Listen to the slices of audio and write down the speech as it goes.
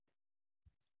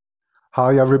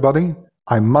Hi everybody,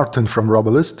 I'm Martin from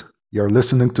Robalist. You're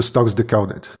listening to Stocks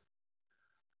Decoded.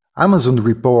 Amazon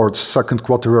reports second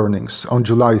quarter earnings on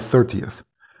July 30th,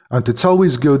 and it's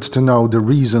always good to know the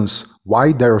reasons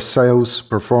why their sales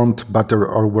performed better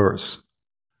or worse.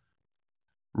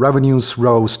 Revenues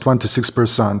rose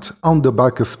 26% on the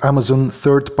back of Amazon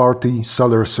third-party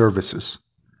seller services.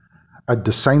 At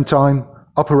the same time,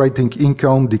 operating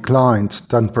income declined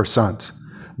 10%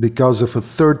 because of a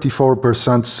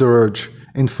 34% surge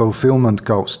in fulfillment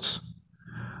costs.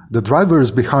 The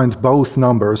drivers behind both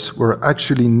numbers were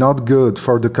actually not good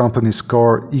for the company's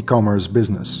core e-commerce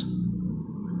business.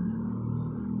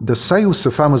 The sales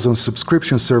of Amazon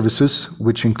subscription services,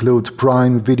 which include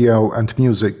Prime Video and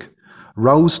Music,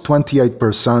 rose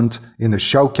 28% in a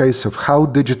showcase of how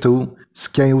digital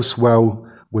scales well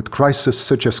with crises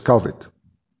such as COVID.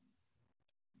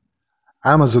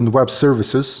 Amazon Web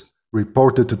Services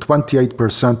reported a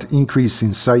 28% increase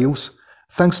in sales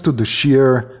thanks to the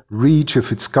sheer reach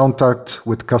of its contact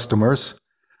with customers,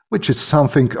 which is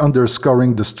something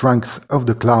underscoring the strength of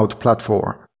the cloud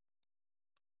platform.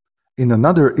 In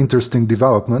another interesting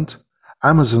development,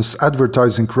 Amazon's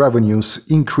advertising revenues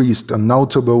increased a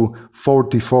notable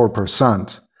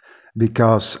 44%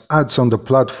 because ads on the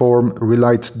platform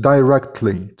relied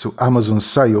directly to Amazon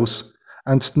sales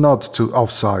and not to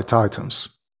off-site items.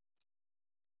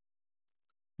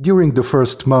 During the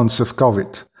first months of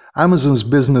COVID, Amazon's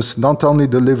business not only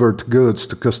delivered goods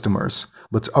to customers,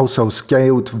 but also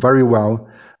scaled very well,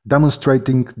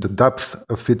 demonstrating the depth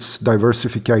of its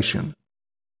diversification.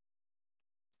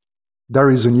 There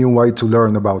is a new way to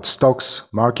learn about stocks,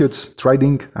 markets,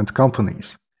 trading, and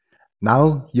companies.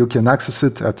 Now you can access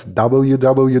it at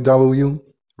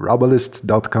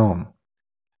www.robalist.com.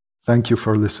 Thank you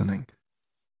for listening.